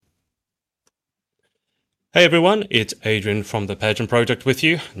Hey everyone, it's Adrian from the Pageant Project with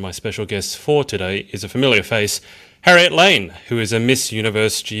you, and my special guest for today is a familiar face, Harriette Lane, who is a Miss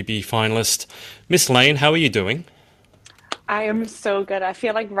Universe GB finalist. Miss Lane, how are you doing? I am so good. I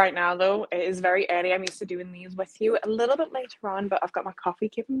feel like right now, though, it is very early. I'm used to doing these with you a little bit later on, but I've got my coffee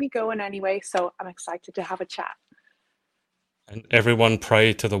keeping me going anyway, so I'm excited to have a chat. And everyone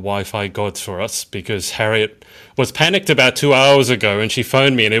pray to the Wi-Fi gods for us because Harriet was panicked about 2 hours ago and she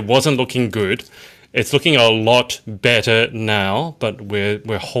phoned me and it wasn't looking good. It's looking a lot better now, but we're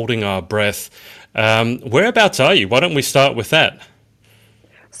holding our breath. Whereabouts are you? Why don't we start with that?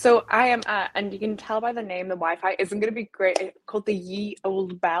 So I am at, and you can tell by the name, the Wi-Fi isn't going to be great. It's called the Ye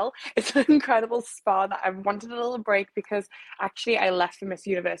Old Bell. It's an incredible spa that I've wanted a little break because actually I left the Miss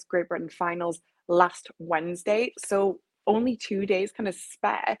Universe Great Britain finals last Wednesday. So only 2 days kind of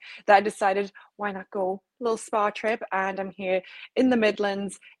spare that I decided why not go a little spa trip. And I'm here in the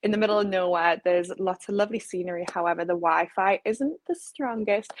Midlands, in the middle of nowhere. There's lots of lovely scenery. However, the Wi-Fi isn't the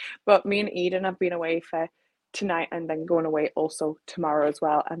strongest, but me and Eden have been away for tonight and then going away also tomorrow as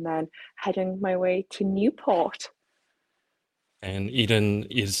well, and then heading my way to Newport. And Eden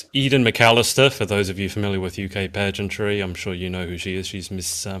is Eden McAllister. For those of you familiar with UK pageantry, I'm sure you know who she is. She's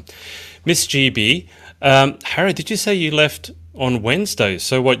Miss GB. Harry, did you say you left on Wednesday?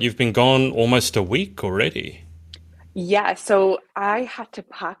 So what? You've been gone almost a week already. Yeah, so I had to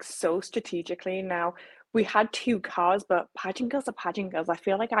pack so strategically. Now, we had two cars, but pageant girls are pageant girls. I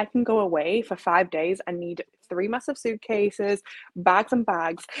feel like I can go away for 5 days and need three massive suitcases, bags and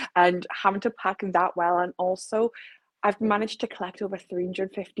bags, and having to pack that well. And also, I've managed to collect over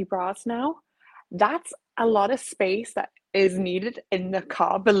 350 bras now. That's a lot of space that is needed in the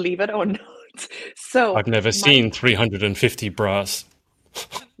car, believe it or not. So, I've never my seen 350 brass.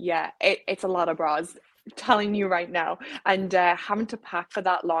 yeah, it's a lot of bras. Telling you right now, and having to pack for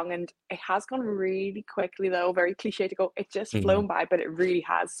that long, and it has gone really quickly though. Very cliche to go, it's just Mm. flown by, but it really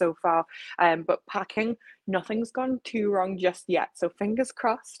has so far. But packing, nothing's gone too wrong just yet. So fingers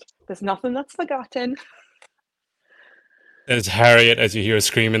crossed. There's nothing that's forgotten. There's Harriet, as you hear a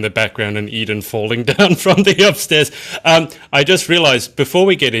scream in the background, and Eden falling down from the upstairs. I just realized before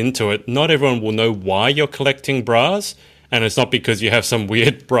we get into it, not everyone will know why you're collecting bras, and it's not because you have some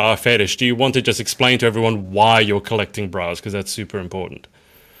weird bra fetish. Do you want to just explain to everyone why you're collecting bras? Because that's super important.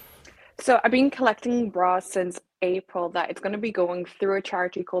 So I've been collecting bras since April that it's going to be going through a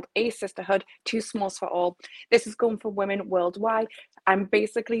charity called A Sisterhood, Two Smalls for All. This is going for women worldwide. And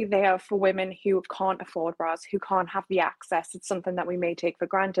basically, they are for women who can't afford bras, who can't have the access. It's something that we may take for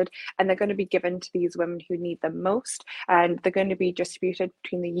granted. And they're going to be given to these women who need them most. And they're going to be distributed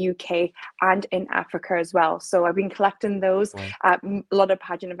between the UK and in Africa as well. So I've been collecting those Wow. at a lot of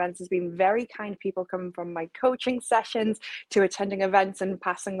pageant events. There's been very kind people coming from my coaching sessions to attending events and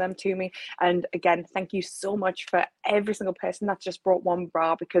passing them to me. And again, thank you so much for every single person that's just brought one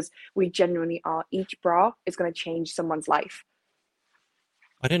bra because we genuinely are. Each bra is going to change someone's life.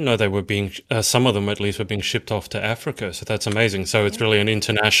 I didn't know they were being, some of them at least, were being shipped off to Africa. So that's amazing. So it's Yeah. really an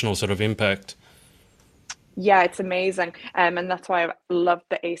international sort of impact. Yeah, it's amazing. And that's why I love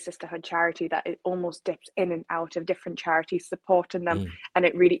the A Sisterhood charity that it almost dips in and out of different charities supporting them. Mm. And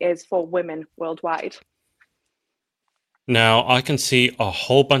it really is for women worldwide. Now, I can see a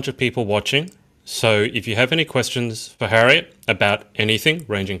whole bunch of people watching. So, if you have any questions for Harriet about anything,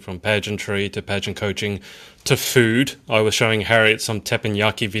 ranging from pageantry to pageant coaching to food, I was showing Harriet some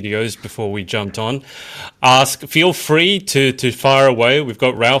teppanyaki videos before we jumped on. Feel free to fire away. We've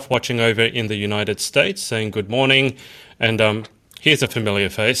got Ralph watching over in the United States saying good morning. And here's a familiar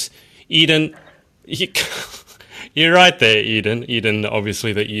face. Eden, you, you're right there, Eden. Eden,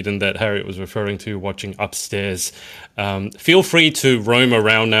 obviously the Eden that Harriet was referring to, watching upstairs. Feel free to roam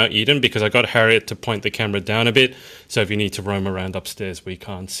around now, Eden, because I got Harriet to point the camera down a bit. So if you need to roam around upstairs, we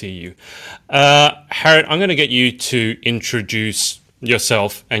can't see you. Harriet, I'm going to get you to introduce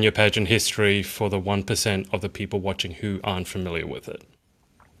yourself and your pageant history for the 1% of the people watching who aren't familiar with it.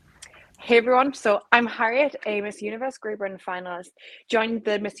 Hey everyone, so I'm Harriet, a Miss Universe Great Britain finalist. Joined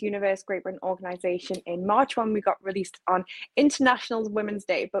the Miss Universe Great Britain organisation in March when we got released on International Women's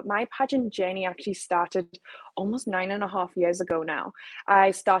Day. But my pageant journey actually started almost 9.5 years ago now. I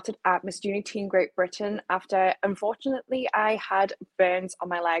started at Miss Junior Teen Great Britain after, unfortunately, I had burns on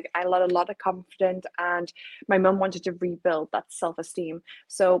my leg. I lost a lot of confidence, and my mum wanted to rebuild that self esteem.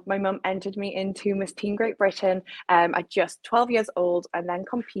 So my mum entered me into Miss Teen Great Britain at just 12 years old and then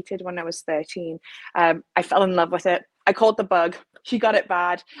competed when I was 13. I fell in love with it. I caught the bug. She got it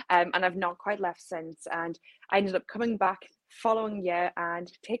bad, and I've not quite left since. And I ended up coming back following year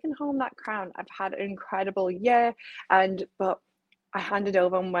and taking home that crown. I've had an incredible year, and but I handed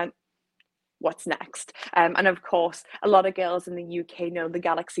over and went, what's next? And of course, a lot of girls in the UK know the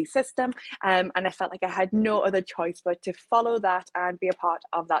Galaxy system, and I felt like I had no other choice but to follow that and be a part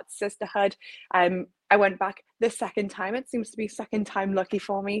of that sisterhood. I went back the second time. It seems to be second time lucky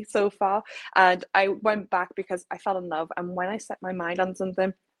for me so far. And I went back because I fell in love. And when I set my mind on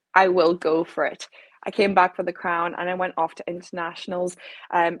something, I will go for it. I came back for the crown and I went off to internationals.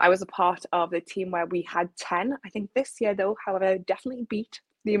 I was a part of the team where we had 10. I think this year, though, however, definitely beat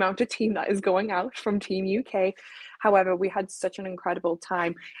the amount of team that is going out from Team UK. However, we had such an incredible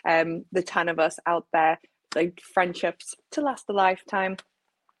time. The 10 of us out there, like friendships to last a lifetime.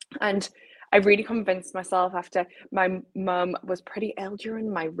 And I really convinced myself after my mum was pretty ill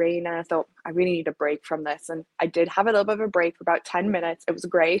during my reign, and I thought I really need a break from this. And I did have a little bit of a break for about 10 minutes. It was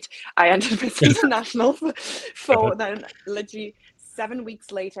great. I entered Miss International for then literally 7 weeks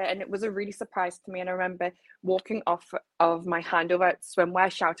later, and it was a really surprise to me. And I remember walking off of my handover at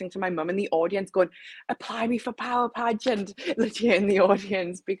swimwear, shouting to my mum in the audience, going, "Apply me for Power Pageant," literally in the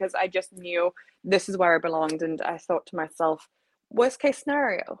audience, because I just knew this is where I belonged. And I thought to myself, worst case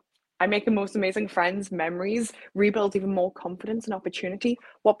scenario, I make the most amazing friends, memories, rebuild even more confidence and opportunity.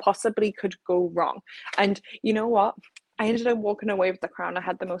 What possibly could go wrong? And you know what? I ended up walking away with the crown. I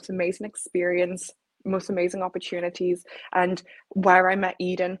had the most amazing experience, most amazing opportunities, and where I met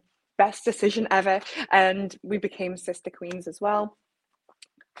Eden, best decision ever. And we became sister queens as well.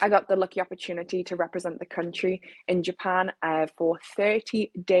 I got the lucky opportunity to represent the country in Japan for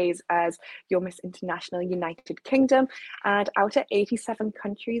 30 days as your Miss International United Kingdom, and out of 87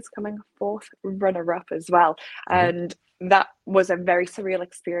 countries, coming fourth runner-up as well. Mhm. And that was a very surreal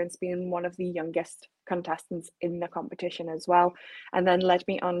experience, being one of the youngest contestants in the competition as well, and then led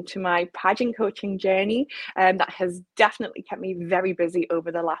me on to my pageant coaching journey, that has definitely kept me very busy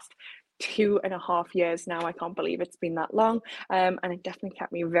over the last 2.5 years now. I can't believe it's been that long. And it definitely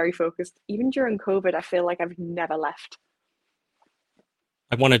kept me very focused. Even during COVID, I feel like I've never left.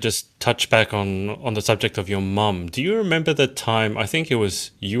 I want to just touch back on the subject of your mum. Do you remember the time, I think it was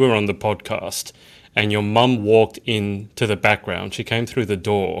you were on the podcast and your mum walked into the background. She came through the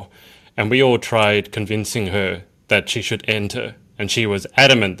door and we all tried convincing her that she should enter and she was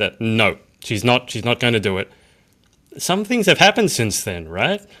adamant that no, she's not going to do it. Some things have happened since then,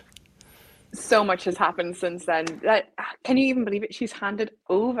 right? So much has happened since then. Can you even believe it? She's handed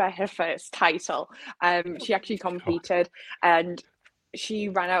over her first title. She actually competed and she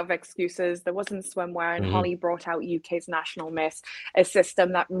ran out of excuses. There wasn't swimwear, and Hmm. Holly brought out UK's National Miss, a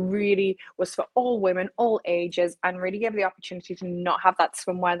system that really was for all women, all ages, and really gave the opportunity to not have that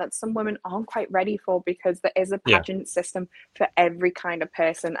swimwear that some women aren't quite ready for, because there is a Yeah. pageant system for every kind of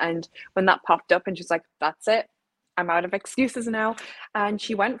person. And when that popped up, and she's like, "That's it. I'm out of excuses now." And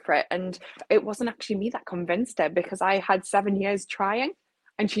she went for it. And it wasn't actually me that convinced her, because I had 7 years trying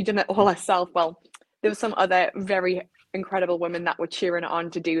and she did it all herself. Well, there were some other very incredible women that were cheering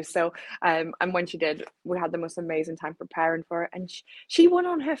on to do so. And when she did, we had the most amazing time preparing for it. And she won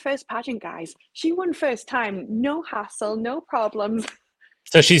on her first pageant, guys. She won first time, no hassle, no problems.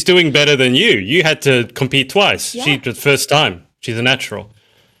 So she's doing better than you. You had to compete twice. She Yeah. the first time. She's a natural.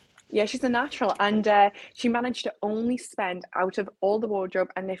 Yeah, she's a natural, and she managed to only spend out of all the wardrobe.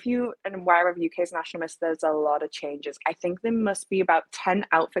 And if you are aware of UK's National Miss, there's a lot of changes. I think there must be about 10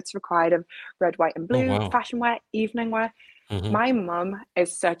 outfits required of red, white, and Oh blue, wow. fashion wear, evening wear. Hmm. My mum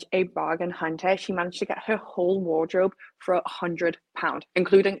is such a bargain hunter. She managed to get her whole wardrobe for £100,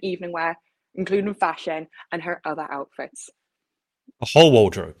 including evening wear, including fashion, and her other outfits. A whole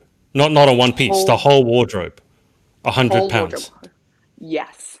wardrobe, not a one piece. The Whole whole wardrobe. A hundred whole wardrobe. pounds.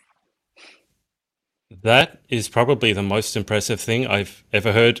 Yes. That is probably the most impressive thing I've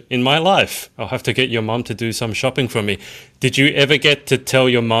ever heard in my life. I'll have to get your mum to do some shopping for me. Did you ever get to tell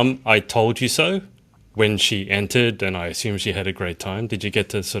your mum I told you so when she entered? And I assume she had a great time. Did you get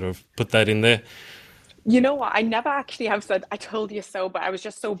to sort of put that in there? You know what? I never actually have said I told you so, but I was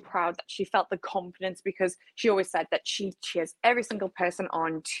just so proud that she felt the confidence, because she always said that she cheers every single person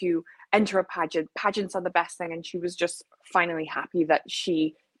on to enter a pageant. Pageants are the best thing, and she was just finally happy that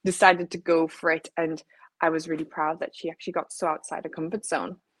she decided to go for it. And I was really proud that she actually got so outside her comfort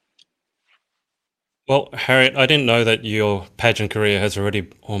zone. Well, Harriet, I didn't know that your pageant career has already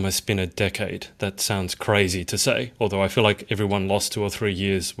almost been a decade. That sounds crazy to say, although I feel like everyone lost 2 or 3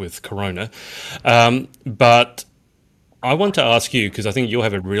 years with Corona. But I want to ask you, because I think you'll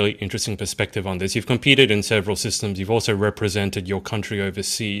have a really interesting perspective on this. You've competed in several systems, you've also represented your country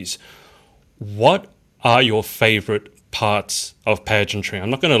overseas. What are your favorite parts of pageantry?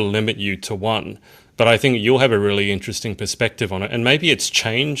 I'm not going to limit you to one, but I think you'll have a really interesting perspective on it. And maybe it's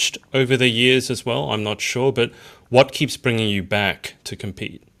changed over the years as well. I'm not sure. But what keeps bringing you back to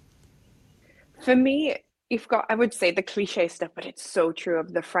compete? For me, you've got, I would say the cliche stuff, but it's so true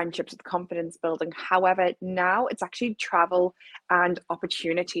of the friendships, the confidence building. However, now it's actually travel and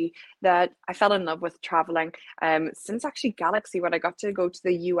opportunity that I fell in love with traveling since actually Galaxy, when I got to go to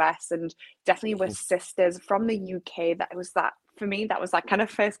the US and definitely with sisters from the UK. That was that for me, that was that kind of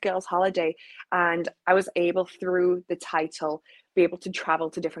first girls' holiday. And I was able through the title, be able to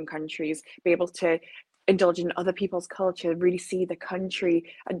travel to different countries, be able to indulge in other people's culture, really see the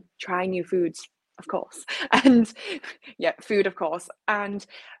country and try new foods, of course. And yeah, food, of course. And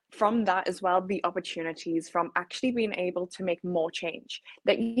from that as well, the opportunities from actually being able to make more change.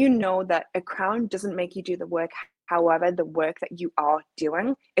 That you know that a crown doesn't make you do the work. However, the work that you are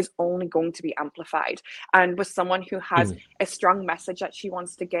doing is only going to be amplified. And with someone who has Mm. a strong message that she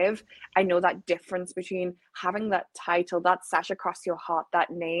wants to give, I know that difference between having that title, that sash across your heart, that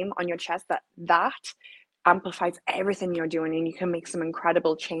name on your chest, that amplifies everything you're doing and you can make some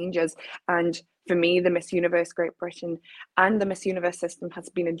incredible changes. And for me, the Miss Universe Great Britain and the Miss Universe system has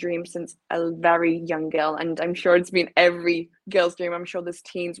been a dream since a very young girl. And I'm sure it's been every girl's dream. I'm sure there's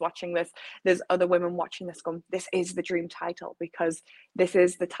teens watching this, there's other women watching this going, this is the dream title because this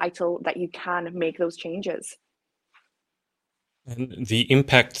is the title that you can make those changes. And the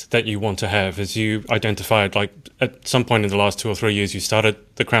impact that you want to have, as you identified, like at some point in the last 2 or 3 years, you started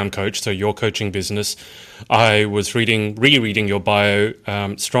the Crown Coach, so your coaching business. I was rereading your bio,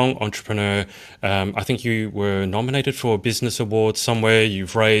 strong entrepreneur. I think you were nominated for a business award somewhere.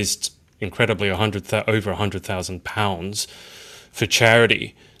 You've raised incredibly over £100,000 for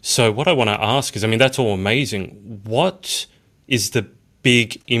charity. So what I want to ask is, I mean, that's all amazing. What is the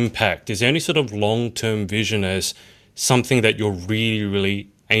big impact? Is there any sort of long-term vision as something that you're really, really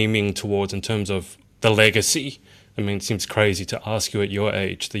aiming towards in terms of the legacy? I mean, it seems crazy to ask you at your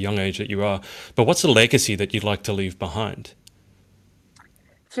age, the young age that you are, but what's the legacy that you'd like to leave behind?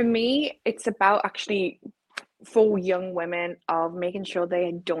 For me, it's about actually for young women of making sure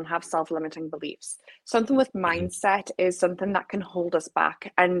they don't have self-limiting beliefs. Something with Mhm. mindset is something that can hold us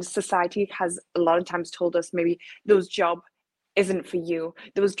back. And society has a lot of times told us maybe those job isn't for you.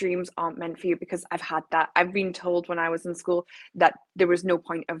 Those dreams aren't meant for you because I've had that. I've been told when I was in school that there was no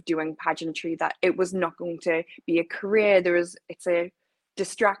point of doing pageantry, that it was not going to be a career. It's a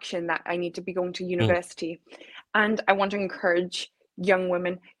distraction that I need to be going to Mm. university. And I want to encourage young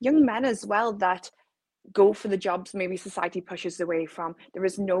women, young men as well, that go for the jobs maybe society pushes away from. There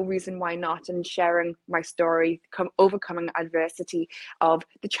is no reason why not. And sharing my story, overcoming adversity of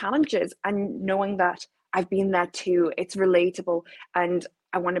the challenges and knowing that I've been there too. It's relatable. And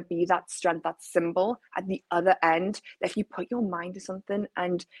I want to be that strength, that symbol at the other end. That if you put your mind to something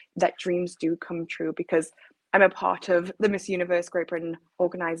and that dreams do come true, because I'm a part of the Miss Universe Great Britain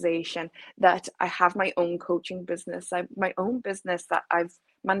organization, that I have my own coaching business, my own business that I've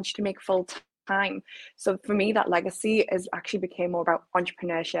managed to make full time. So for me, that legacy is actually became more about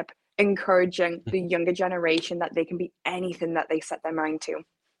entrepreneurship, encouraging the younger generation that they can be anything that they set their mind to.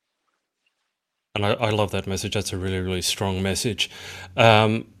 And I love that message. That's a really, really strong message.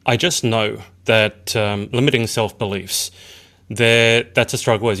 I just know that limiting self beliefs, that's a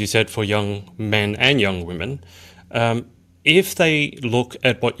struggle, as you said, for young men and young women. Um, if they look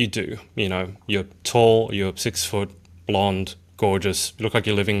at what you do, you know, you're tall, you're 6 foot, blonde, gorgeous, you look like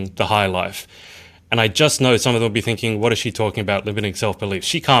you're living the high life. And I just know some of them will be thinking, what is she talking about, limiting self belief?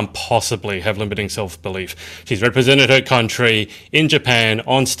 She can't possibly have limiting self belief. She's represented her country in Japan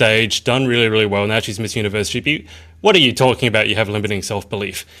on stage, done really, really well. Now she's Miss Universe. What are you talking about? You have limiting self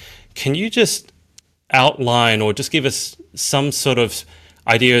belief. Can you just outline or just give us some sort of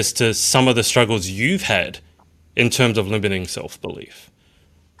idea as to some of the struggles you've had in terms of limiting self belief?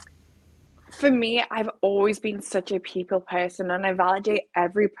 For me, I've always been such a people person and I validate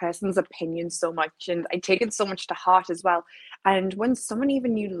every person's opinion so much and I take it so much to heart as well. And when someone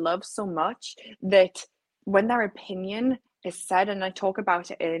even you love so much that when their opinion is said, and I talk about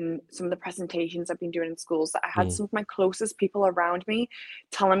it in some of the presentations I've been doing in schools, that I had Mm. some of my closest people around me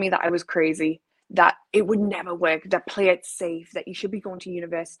telling me that I was crazy, that it would never work, that play it safe, that you should be going to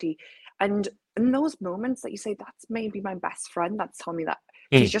university. And in those moments that you say, that's maybe my best friend that's telling me that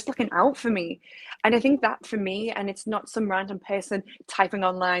she's Mm. just looking out for me. And I think that for me, and it's not some random person typing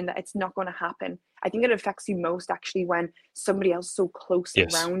online that it's not going to happen. I think it affects you most actually when somebody else so close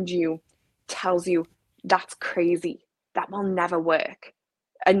Yes. around you tells you that's crazy, that will never work.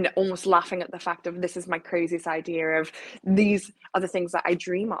 And almost laughing at the fact of this is my craziest idea of these are the things that I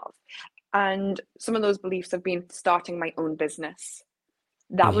dream of. And some of those beliefs have been starting my own business.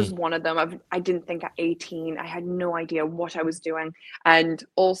 That was Hmm. one of them. I didn't think at 18, I had no idea what I was doing. And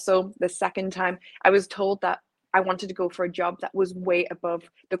also, the second time, I was told that I wanted to go for a job that was way above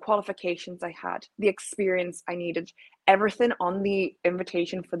the qualifications I had, the experience I needed, everything on the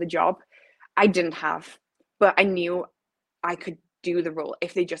invitation for the job I didn't have, but I knew I could do the role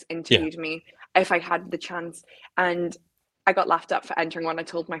if they just Yeah. interviewed me, if I had the chance. And I got laughed at for entering when I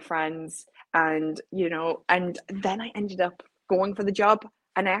told my friends, and then I ended up going for the job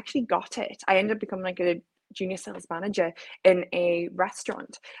and I actually got it. I ended up becoming like a junior sales manager in a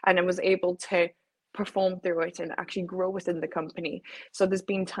restaurant and I was able to perform through it and actually grow within the company. So there's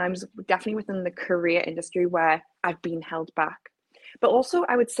been times definitely within the career industry where I've been held back. But also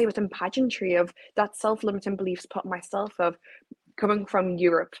I would say within pageantry of that self-limiting beliefs put on myself of coming from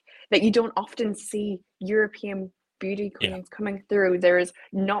Europe, that you don't often see European beauty Yeah. queens coming through. There is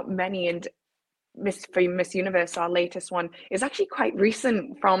not many, and Miss Universe, our latest one, is actually quite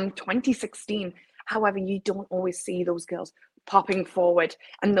recent from 2016. However, you don't always see those girls popping forward,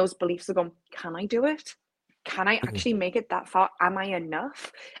 and those beliefs are going, can I do it? Can I Mhm. actually make it that far? Am I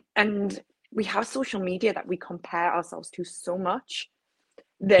enough? And we have social media that we compare ourselves to so much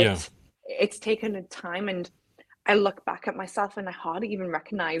Yeah. that it's taken a time. And I look back at myself and I hardly even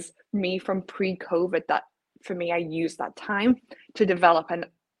recognize me from pre-COVID, that for me I used that time to develop. And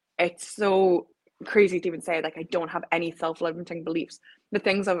it's so crazy to even say like I don't have any self-limiting beliefs. The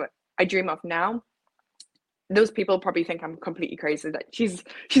things of I dream of now, those people probably think I'm completely crazy, that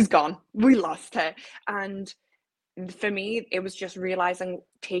she's gone. We lost her. And for me, it was just realizing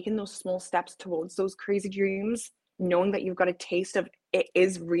taking those small steps towards those crazy dreams, knowing that you've got a taste of it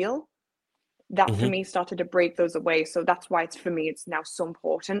is real, that for Hmm. me started to break those away. So that's why it's for me, it's now so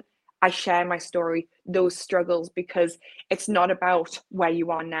important. I share my story, those struggles, because it's not about where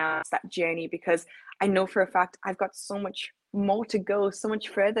you are now, it's that journey. Because I know for a fact I've got so much more to go, so much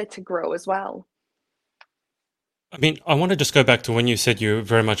further to grow as well. I mean, I want to just go back to when you said you're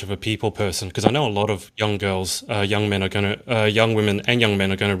very much of a people person, because I know a lot of young girls, young men are going to, young women and young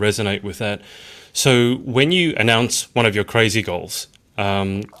men are going to resonate with that. So when you announce one of your crazy goals,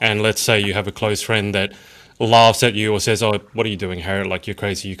 and let's say you have a close friend that laughs at you or says, "Oh, what are you doing, Harriet? Like you're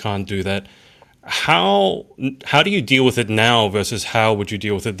crazy. You can't do that." How how do you deal with it now versus how would you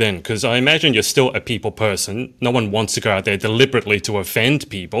deal with it then? Because I imagine you're still a people person. No one wants to go out there deliberately to offend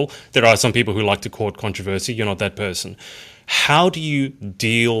people. There are some people who like to court controversy. You're not that person. How do you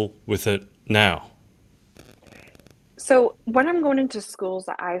deal with it now? So when I'm going into schools,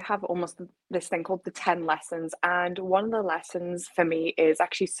 I have almost this thing called the 10 lessons. And one of the lessons for me is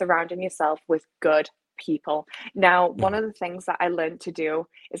actually surrounding yourself with good people. Now, one Mm. of the things that I learned to do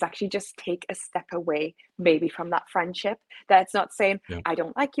is actually just take a step away, maybe from that friendship. That's not saying, Yeah. I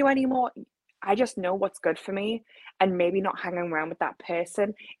don't like you anymore. I just know what's good for me. And maybe not hanging around with that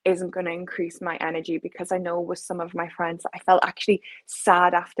person isn't going to increase my energy, because I know with some of my friends, I felt actually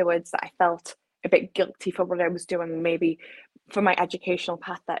sad afterwards, that I felt a bit guilty for what I was doing, maybe for my educational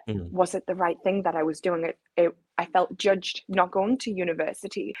path, that Mm. was it the right thing that I was doing. I felt judged not going to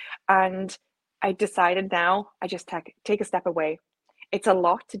university. And I decided now I just take a step away. It's a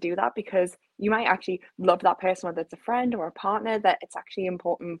lot to do that, because you might actually love that person, whether it's a friend or a partner, that it's actually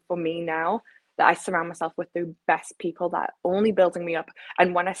important for me now that I surround myself with the best people that are only building me up.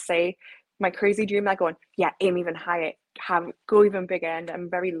 And when I say my crazy dream, they're going, yeah, aim even higher, have go even bigger. And I'm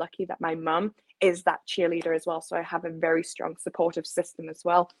very lucky that my mum is that cheerleader as well. So I have a very strong supportive system as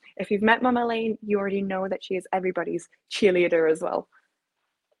well. If you've met Mum Elaine, you already know that she is everybody's cheerleader as well.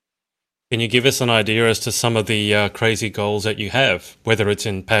 Can you give us an idea as to some of the crazy goals that you have, whether it's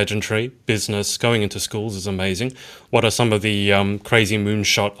in pageantry, business, going into schools is amazing. What are some of the crazy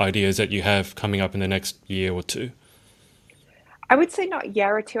moonshot ideas that you have coming up in the next year or two? I would say not a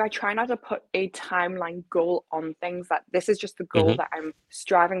year or two. I try not to put a timeline goal on things, that this is just the goal Hmm. that I'm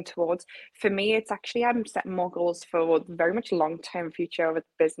striving towards. For me, it's actually I'm setting more goals for very much long-term future of the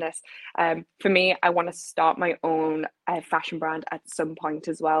business. For me, I want to start my own fashion brand at some point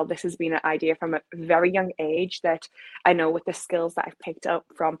as well. This has been an idea from a very young age, that I know with the skills that I've picked up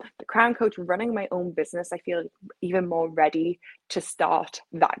from the Crown Coach running my own business, I feel even more ready to start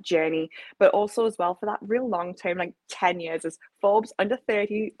that journey. But also as well for that real long term, like 10 years as Forbes under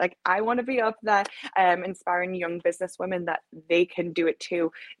 30, like I want to be up there, inspiring young business women that they can do it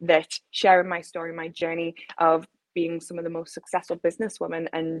too, that sharing my story, my journey of being some of the most successful business women,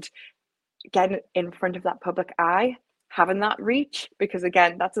 and getting in front of that public eye, having that reach, because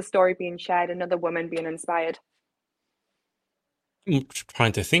again, that's a story being shared, another woman being inspired. I'm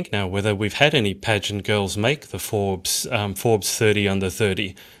trying to think now whether we've had any pageant girls make the Forbes 30 under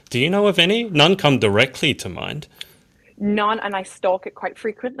 30. Do you know of any? None come directly to mind. None, and I stalk it quite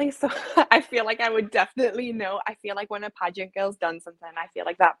frequently, so I feel like I would definitely know. I feel like when a pageant girl's done something, I feel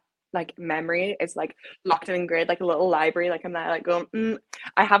like that like memory is like locked and engraved, like a little library. Like I'm there, like going,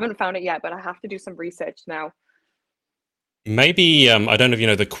 I haven't found it yet, but I have to do some research now. Maybe I don't know if you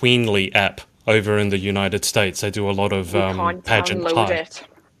know the Queenly app over in the United States. They do a lot of We can't pageant download high. it.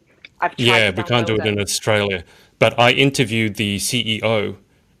 I've tried Yeah, to we can't do download it it. in Australia. But I interviewed the CEO,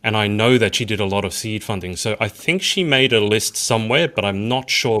 and I know that she did a lot of seed funding. So I think she made a list somewhere, but I'm not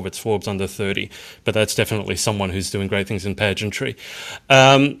sure if it's Forbes under 30. But that's definitely someone who's doing great things in pageantry.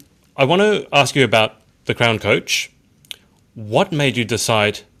 Um, I want to ask you about the Crown Coach. What made you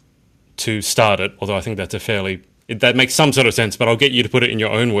decide to start it? Although I think that's a fairly that makes some sort of sense, but I'll get you to put it in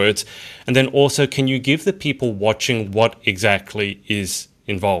your own words. And then also, can you give the people watching what exactly is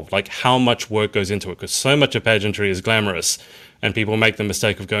involved? Like how much work goes into it? Because so much of pageantry is glamorous, and people make the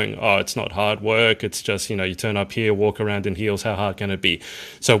mistake of going, oh, it's not hard work. It's just, you turn up here, walk around in heels. How hard can it be?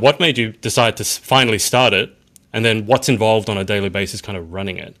 So, what made you decide to finally start it? And then what's involved on a daily basis kind of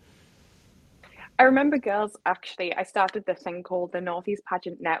running it? I remember girls actually, I started the thing called the Northeast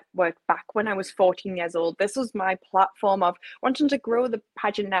Pageant Network back when I was 14 years old. This was my platform of wanting to grow the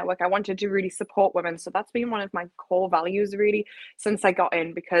pageant network. I wanted to really support women. So that's been one of my core values really since I got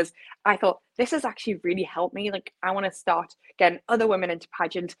in because I thought this has actually really helped me. Like I want to start getting other women into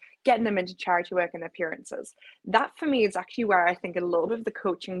pageant, getting them into charity work and appearances. That for me is actually where I think a little bit of the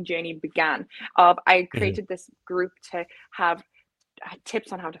coaching journey began. Of I Mm-hmm. created this group to have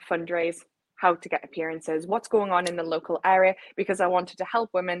tips on how to fundraise, how to get appearances, what's going on in the local area, because I wanted to help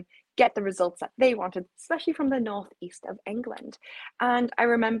women get the results that they wanted, especially from the northeast of England. And I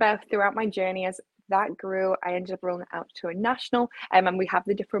remember throughout my journey as that grew, I ended up rolling out to a national, and we have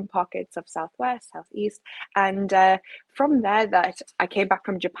the different pockets of southwest, southeast, and from there, that I came back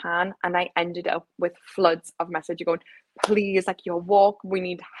from Japan, and I ended up with floods of messaging going, "Please, like your walk, we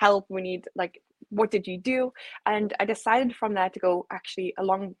need help. We need like, what did you do?" And I decided from there to go actually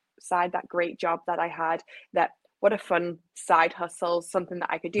alongside that great job that I had, that what a fun side hustle, something that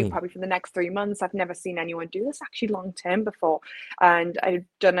I could do probably for the next 3 months. I've never seen anyone do this actually long term before. And I'd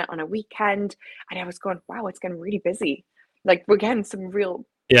done it on a weekend and I was going, wow, it's getting really busy. Like we're getting some real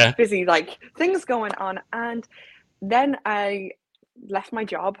Yeah. busy like things going on. And then I left my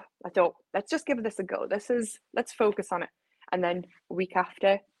job. I thought, let's just give this a go. Let's focus on it. And then a week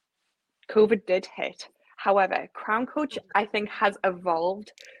after, COVID did hit. However, Crown Coach, I think, has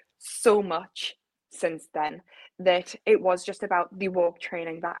evolved so much since then that it was just about the walk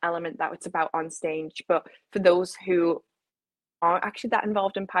training, that element that it's about on stage. But for those who aren't actually that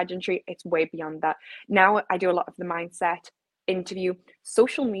involved in pageantry, it's way beyond that. Now I do a lot of the mindset, interview,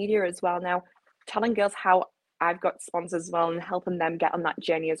 social media as well now, telling girls how I've got sponsors as well and helping them get on that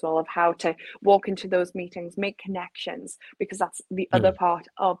journey as well of how to walk into those meetings, make connections, because that's the other Mm. part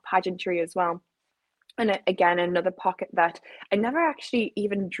of pageantry as well. And again, another pocket that I never actually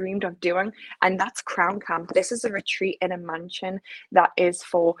even dreamed of doing, and that's Crown Camp. This is a retreat in a mansion that is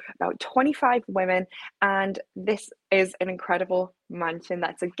for about 25 women, and this is an incredible mansion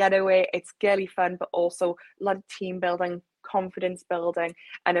that's a getaway. It's girly fun, but also a lot of team building, confidence building,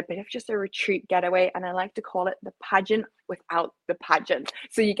 and a bit of just a retreat getaway. And I like to call it the pageant without the pageant.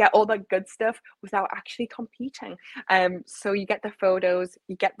 So you get all the good stuff without actually competing. So you get the photos,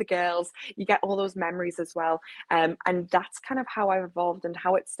 you get the girls, you get all those memories as well. And that's kind of how I evolved, and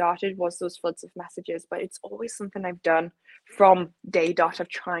how it started was those floods of messages. But it's always something I've done from day dot of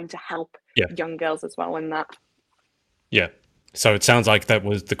trying to help Yeah. young girls as well in that. Yeah. So it sounds like that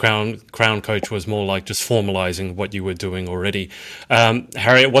was the crown coach was more like just formalizing what you were doing already.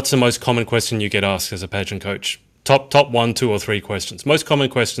 Harriette, what's the most common question you get asked as a pageant coach? Top one, two, or three questions. Most common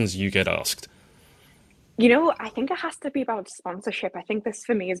questions you get asked. I think it has to be about sponsorship. I think this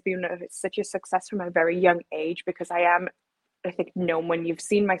for me has been such a success from a very young age because I think known when you've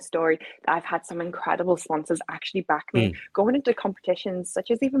seen my story that I've had some incredible sponsors actually back me Mm. going into competitions such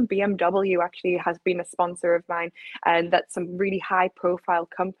as even BMW actually has been a sponsor of mine, and that some really high profile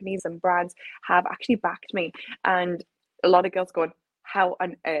companies and brands have actually backed me. And a lot of girls going, how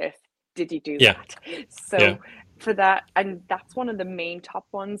on earth did you do Yeah. that? Yeah. So for that, and that's one of the main top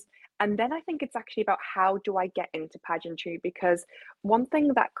ones. And then I think it's actually about how do I get into pageantry, because one thing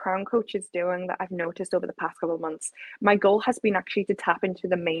that Crown Coach is doing that I've noticed over the past couple of months, my goal has been actually to tap into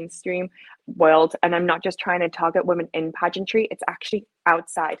the mainstream world. And I'm not just trying to target women in pageantry, it's actually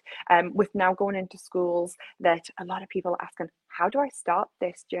outside. With now going into schools, that a lot of people are asking, how do I start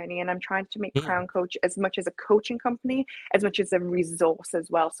this journey? And I'm trying to make Mm. Crown Coach as much as a coaching company, as much as a resource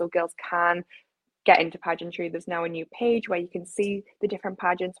as well. So girls can get into pageantry. There's now a new page where you can see the different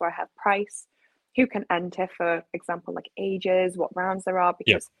pageants where I have price, who can enter, for example, like ages, what rounds there are,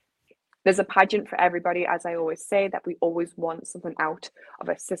 Yeah. because there's a pageant for everybody, as I always say, that we always want something out of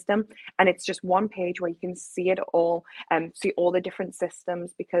a system. And it's just one page where you can see it all and see all the different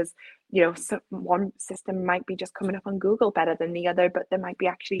systems because, so one system might be just coming up on Google better than the other, but there might be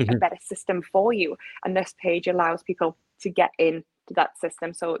actually a Mhm. better system for you. And this page allows people to get into that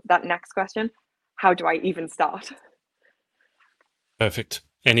system. So that next question, how do I even start? Perfect.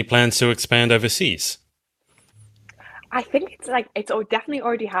 Any plans to expand overseas? I think it's definitely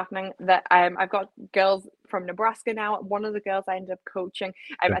already happening that I've got girls from Nebraska now. One of the girls I ended up coaching,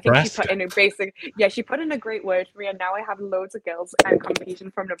 I think she put Nebraska. in she put in a great word for me, and now I have loads of girls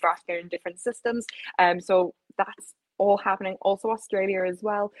competing from Nebraska in different systems. So that's all happening. Also Australia as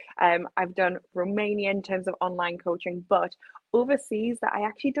well. I've done Romania in terms of online coaching, but overseas that I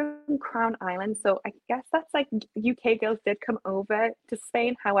actually done Crown Island. So I guess that's like UK girls did come over to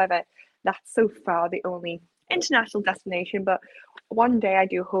Spain. However, that's so far the only international destination, but one day I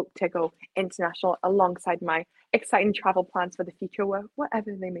do hope to go international alongside my exciting travel plans for the future,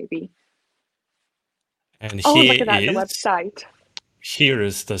 whatever they may be. And Oh, look at that, the website. here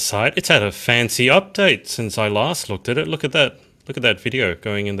is the site. It's had a fancy update since I last looked at it. Look at that. Look at that video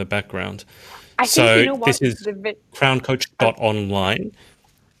going in the background. I think you So know what this is oh, crowncoach.online.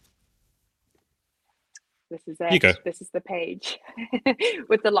 this is You it. go. This is the page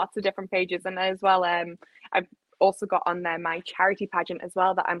with the lots of different pages, and as well, I've also got on there my charity pageant as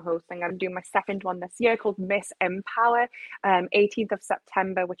well that I'm hosting. I'm doing my second one this year called Miss Empower, 18th of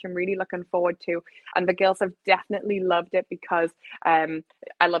September, which I'm really looking forward to. And the girls have definitely loved it because I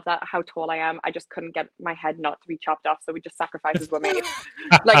love that how tall I am. I just couldn't get my head not to be chopped off, so we just sacrifices were made.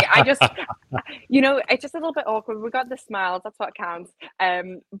 Like I just, it's just a little bit awkward. We got the smiles, that's what counts.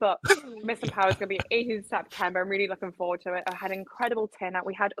 But Miss Empower is going to be 18th September. I'm really looking forward to it. I had an incredible turnout.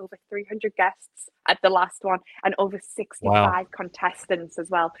 We had over 300 guests at the last one and over Wow. 65 contestants as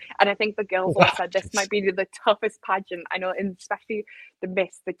well. And I think the girls all Wow. said this might be the toughest pageant. I know, and especially the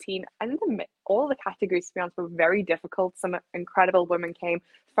Miss, the Teen, and all the categories, to be honest, were very difficult. Some incredible women came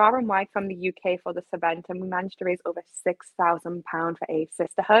far and wide from the UK for this event, and we managed to raise over £6,000 for a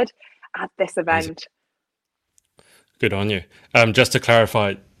sisterhood at this Amazing. event. Good on you. Just to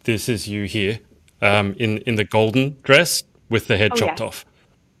clarify, this is you here, in the golden dress with the head Oh chopped yes, off.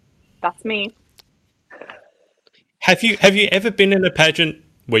 that's me. Have you ever been in a pageant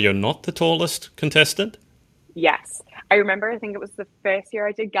where you're not the tallest contestant? Yes. I remember, I think it was the first year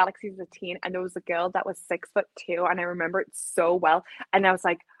I did Galaxies as a teen, and there was a girl that was 6'2", and I remember it so well. And I was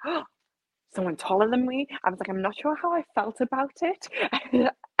like, oh, someone taller than me. I was like, I'm not sure how I felt about it.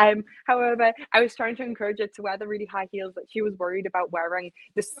 However, I was trying to encourage her to wear the really high heels that she was worried about wearing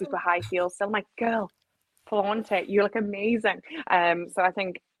the super high heels. So I'm like, girl, flaunt it. You look amazing. So I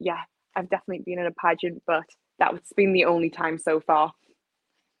think, yeah, I've definitely been in a pageant, but that's been the only time so far.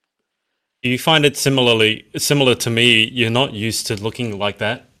 Do you find it similar to me? You're not used to looking like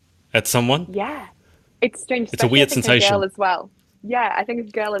that at someone. Yeah, it's strange, It's a especially I weird think a girl sensation. as well. Yeah, I think it's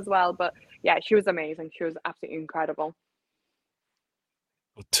a girl as well, but yeah, she was amazing. She was absolutely incredible.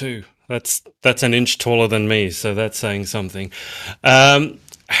 Two. That's an inch taller than me, so that's saying something.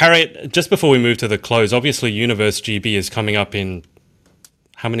 Harriet, just before we move to the close, obviously Universe GB is coming up in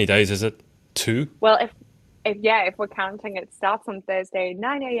how many days is it? Two? Well, if we're counting, it starts on Thursday,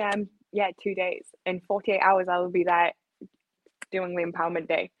 9 a.m. Yeah, 2 days. In 48 hours, I will be there doing the empowerment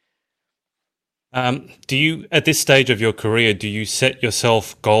day. Do you, at this stage of your career, do you set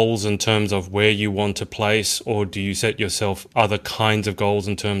yourself goals in terms of where you want to place, or do you set yourself other kinds of goals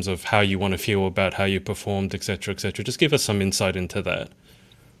in terms of how you want to feel about how you performed, etc., etc.? Just give us some insight into that.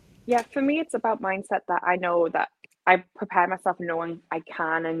 Yeah, for me, it's about mindset that I know that I prepare myself knowing I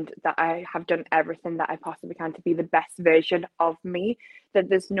can and that I have done everything that I possibly can to be the best version of me. That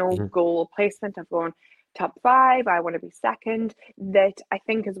there's no Mhm. goal placement of going top five, I want to be second. That I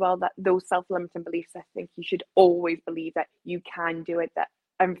think as well that those self-limiting beliefs, I think you should always believe that you can do it. That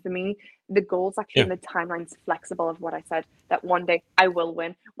and for me, the goals actually Yeah. and the timeline's flexible of what I said, that one day I will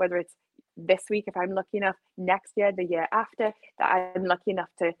win, whether it's this week if I'm lucky enough, next year, the year after, that I'm lucky enough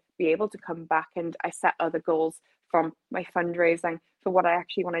to be able to come back and I set other goals from my fundraising for what I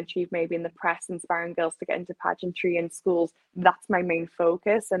actually want to achieve, maybe in the press, inspiring girls to get into pageantry in schools. That's my main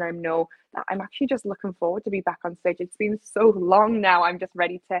focus. And I know that I'm actually just looking forward to be back on stage. It's been so long now. I'm just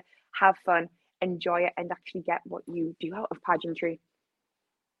ready to have fun, enjoy it, and actually get what you do out of pageantry.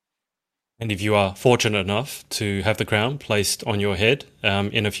 And if you are fortunate enough to have the crown placed on your head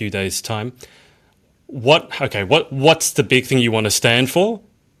in a few days' time, what's the big thing you want to stand for?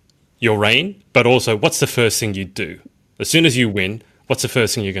 Your reign, but also what's the first thing you do? As soon as you win, what's the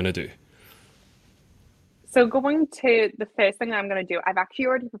first thing you're going to do? So going to the first thing I'm going to do, I've actually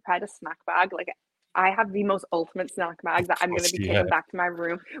already prepared a snack bag. Like I have the most ultimate snack bag that Of I'm going to course be you taking have. back to my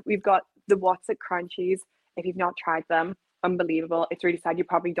room. We've got the What's It Crunchies. If you've not tried them, unbelievable. It's really sad you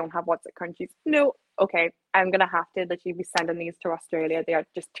probably don't have What's It Crunchies. No, okay. I'm gonna have to literally be sending these to Australia. They are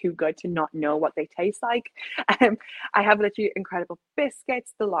just too good to not know what they taste like. Um, I have literally incredible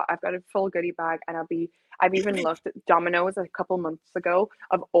biscuits, the lot. I've got a full goodie bag, and I've even looked at Domino's a couple months ago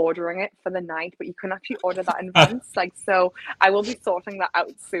of ordering it for the night, but you can actually order that in advance. Like, so I will be sorting that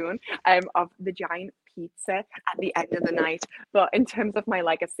out soon. Of the giant pizza at the end of the night. But in terms of my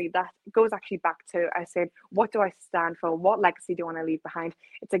legacy, that goes actually back to I said, what do I stand for? What legacy do I want to leave behind?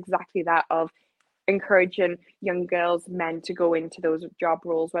 It's exactly that of encouraging young girls, men to go into those job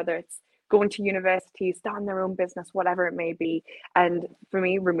roles, whether it's going to university, starting their own business, whatever it may be. And for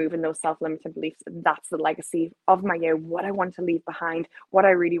me, removing those self-limiting beliefs, that's the legacy of my year, what I want to leave behind, what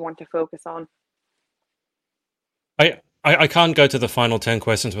I really want to focus on. I can't go to the final 10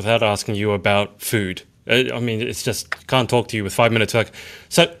 questions without asking you about food. I mean, it's just, can't talk to you with 5 minutes. Like,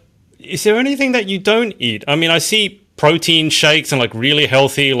 so, is there anything that you don't eat? I mean, I see protein shakes and like really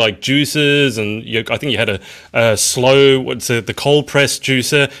healthy, like juices, and I think you had a slow, what's it, the cold pressed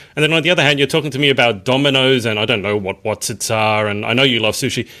juicer. And then on the other hand, you're talking to me about Domino's and I don't know what's its are, and I know you love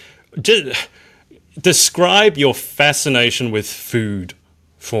sushi. Just describe your fascination with food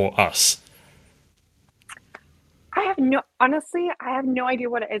for us. I have no idea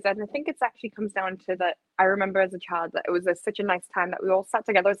what it is. And I think it's actually comes down to that. I remember as a child that it was such a nice time that we all sat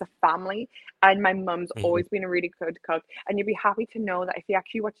together as a family. And my mum's Mhm. always been a really good cook. And you'd be happy to know that if you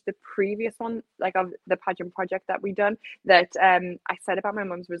actually watch the previous one, like of the pageant project that we done, that I said about my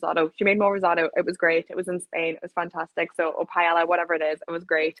mum's risotto. She made more risotto. It was great. It was in Spain. It was fantastic. So, or paella, whatever it is, it was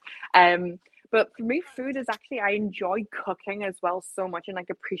great. Um, but for me, food is actually, I enjoy cooking as well so much and like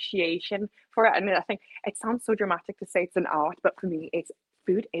appreciation for it. And I think it sounds so dramatic to say it's an art, but for me, it's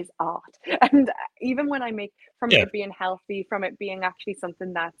food is art. And even when I make from Yeah. it being healthy, from it being actually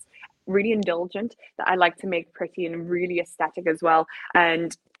something that's really indulgent, that I like to make pretty and really aesthetic as well.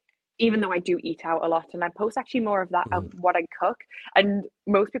 And even though I do eat out a lot, and I post actually more of that of Mhm. what I cook, and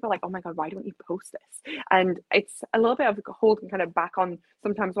most people are like, "Oh my God, why don't you post this?" And it's a little bit of holding kind of back on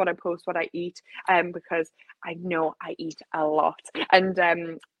sometimes what I post, what I eat, because I know I eat a lot, and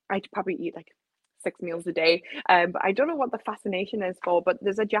I probably eat like 6 meals a day. But I don't know what the fascination is for, but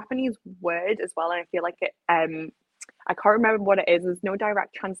there's a Japanese word as well, and I feel like it I can't remember what it is. There's no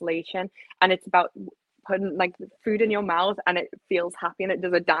direct translation, and it's about putting like food in your mouth and it feels happy and it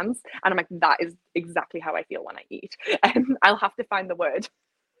does a dance. And I'm like, that is exactly how I feel when I eat. I'll have to find the word.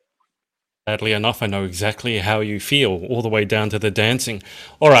 Sadly enough, I know exactly how you feel, all the way down to the dancing.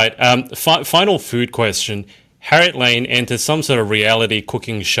 All right, final food question. Harriet Lane enters some sort of reality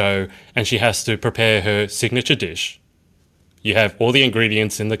cooking show and she has to prepare her signature dish. You have all the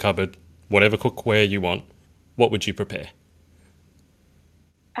ingredients in the cupboard, whatever cookware you want. What would you prepare?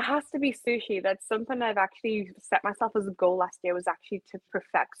 It has to be sushi. That's something I've actually set myself as a goal last year was actually to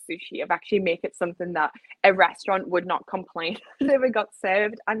perfect sushi, of actually make it something that a restaurant would not complain if it got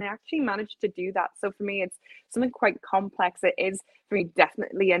served. And I actually managed to do that. So for me, it's something quite complex. It is for me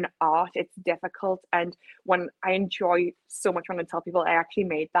definitely an art. It's difficult. And when I enjoy so much when I tell people I actually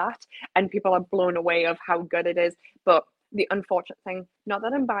made that and people are blown away of how good it is. But the unfortunate thing, not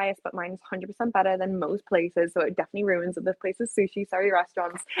that I'm biased, but mine's 100% better than most places. So it definitely ruins other places' sushi, sorry,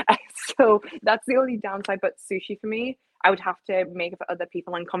 restaurants. So that's the only downside. But sushi for me, I would have to make it for other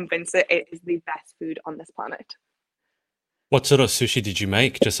people and convince it is the best food on this planet. What sort of sushi did you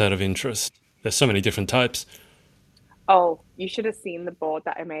make, just out of interest? There's so many different types. Oh, you should have seen the board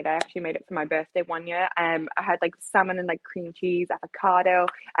that I made. I actually made it for my birthday one year. I had like salmon and like cream cheese, avocado,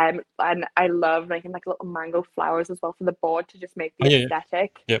 and I love making like little mango flowers as well for the board to just make Oh, the yeah, yeah.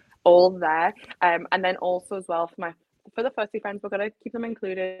 aesthetic Yep. all there. And then also as well for the fussy friends, we're gonna keep them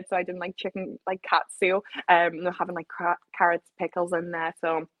included. So I did like chicken like katsu, they're having like carrots, pickles in there.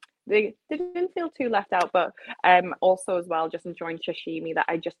 So they didn't feel too left out, but also as well just enjoying sashimi that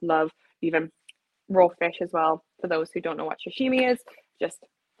I just love even raw fish as well. For those who don't know what sashimi is, just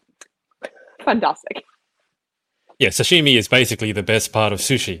fantastic. Yeah, sashimi is basically the best part of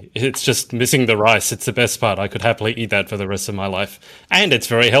sushi. It's just missing the rice. It's the best part. I could happily eat that for the rest of my life. And it's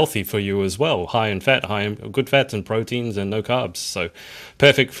very healthy for you as well. High in fat, high in good fats and proteins and no carbs. So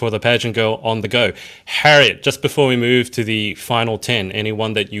perfect for the pageant girl on the go. Harriet, just before we move to the final 10,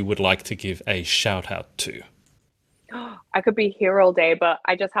 anyone that you would like to give a shout out to? I could be here all day, but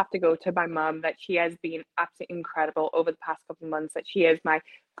I just have to go to my mum that she has been absolutely incredible over the past couple of months. That she is my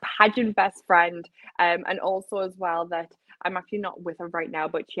pageant best friend, and also as well that I'm actually not with her right now,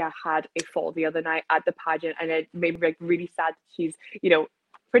 but she had a fall the other night at the pageant, and it made me like really sad that she's,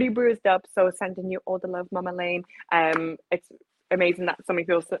 pretty bruised up. So sending you all the love, Mama Lane. It's amazing that so many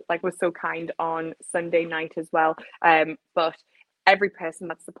people was so kind on Sunday night as well. But every person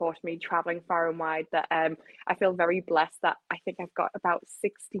that supported me traveling far and wide, that I feel very blessed that I think I've got about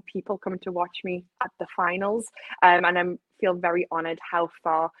 60 people coming to watch me at the finals, and I feel very honored how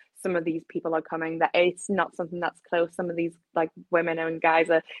far some of these people are coming, that it's not something that's close. Some of these like women and guys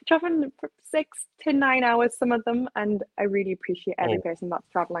are traveling for 6 to 9 hours, some of them, and I really appreciate every person that's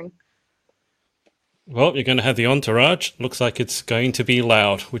traveling. Well, you're going to have the entourage. Looks like it's going to be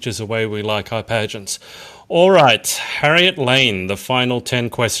loud, which is the way we like our pageants. All right, Harriotte Lane, the final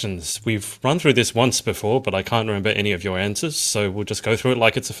 10 questions. We've run through this once before, but I can't remember any of your answers, so we'll just go through it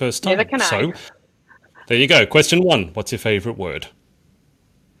like it's the first time. Neither can I. So, there you go. Question 1, what's your favourite word?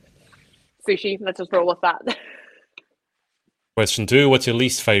 Sushi, let's just roll with that. Question 2, what's your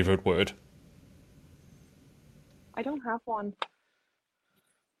least favourite word? I don't have one.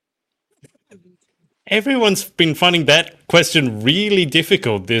 Everyone's been finding that question really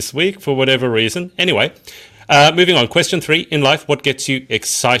difficult this week for whatever reason. Anyway, moving on. Question 3, in life, what gets you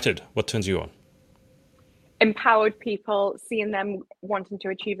excited? What turns you on? Empowered people, seeing them wanting to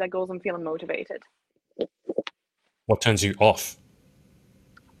achieve their goals and feeling motivated. What turns you off?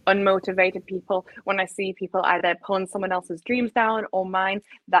 Unmotivated people. When I see people either pulling someone else's dreams down or mine,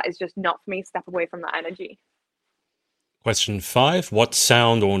 that is just not for me. Step away from that energy. Question 5, what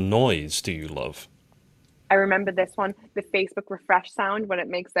sound or noise do you love? I remember this one, the Facebook refresh sound when it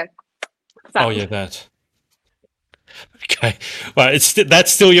makes a sound. Oh, yeah, that. Okay. Well,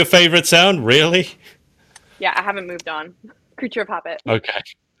 that's still your favourite sound? Really? Yeah, I haven't moved on. Creature of habit. Okay.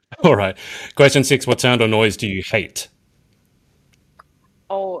 All right. Question 6, what sound or noise do you hate?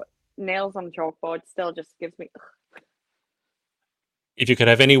 Oh, nails on chalkboard still just gives me... If you could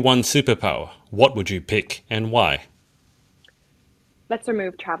have any one superpower, what would you pick and why? Let's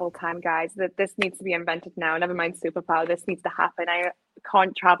remove travel time, guys. This needs to be invented now. Never mind superpower. This needs to happen. I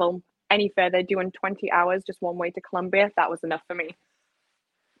can't travel any further. Doing 20 hours just one way to Colombia, that was enough for me.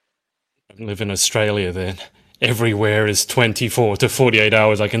 I live in Australia then. Everywhere is 24 to 48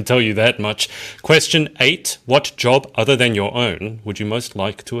 hours, I can tell you that much. Question 8, what job other than your own would you most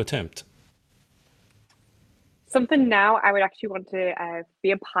like to attempt? Something now, I would actually want to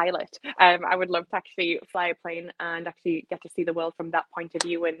be a pilot. I would love to actually fly a plane and actually get to see the world from that point of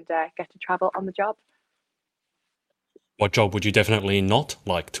view and get to travel on the job. What job would you definitely not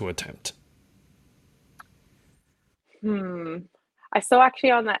like to attempt? I saw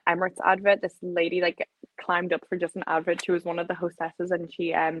actually on the Emirates advert, this lady climbed up for just an advert. She was one of the hostesses and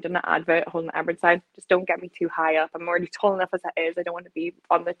she did an advert holding the Emirates side. Just don't get me too high up. I'm already tall enough as it is. I don't want to be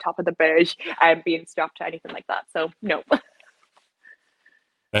on the top of the Burj and being strapped to anything like that. So no.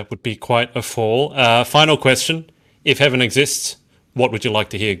 That would be quite a fall. Final question. If heaven exists, what would you like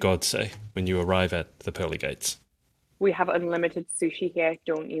to hear God say when you arrive at the pearly gates? We have unlimited sushi here.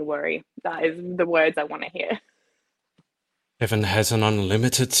 Don't you worry. That is the words I want to hear. Heaven has an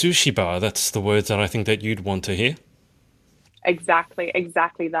unlimited sushi bar. That's the words that I think that you'd want to hear. Exactly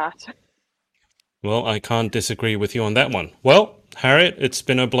that. Well, I can't disagree with you on that one. Well, Harriotte, it's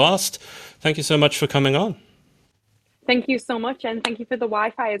been a blast. Thank you so much for coming on. Thank you so much, and thank you for the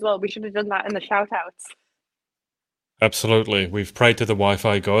Wi-Fi as well. We should have done that in the shout-outs. Absolutely. We've prayed to the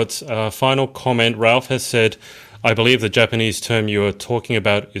Wi-Fi gods. Final comment, Ralph has said, I believe the Japanese term you are talking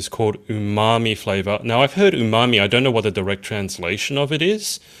about is called umami flavor. Now, I've heard umami. I don't know what the direct translation of it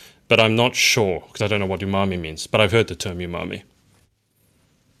is, but I'm not sure because I don't know what umami means. But I've heard the term umami.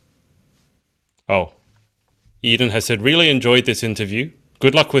 Oh, Eden has said, really enjoyed this interview.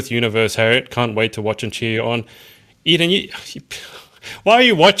 Good luck with Universe, Harriotte. Can't wait to watch and cheer you on. Eden, why are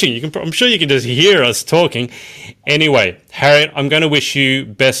you watching? I'm sure you can just hear us talking. Anyway, Harriotte, I'm going to wish you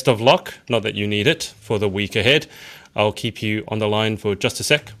best of luck. Not that you need it for the week ahead. I'll keep you on the line for just a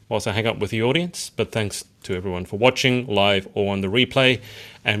sec whilst I hang up with the audience. But thanks to everyone for watching, live or on the replay.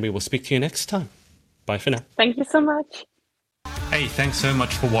 And we will speak to you next time. Bye for now. Thank you so much. Hey, thanks so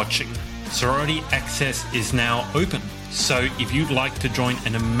much for watching. Sorority Access is now open. So if you'd like to join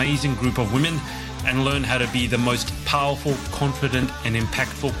an amazing group of women and learn how to be the most powerful, confident, and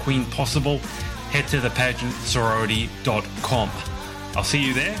impactful queen possible, head to thepageantsorority.com. I'll see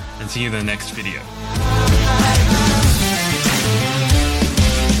you there and see you in the next video.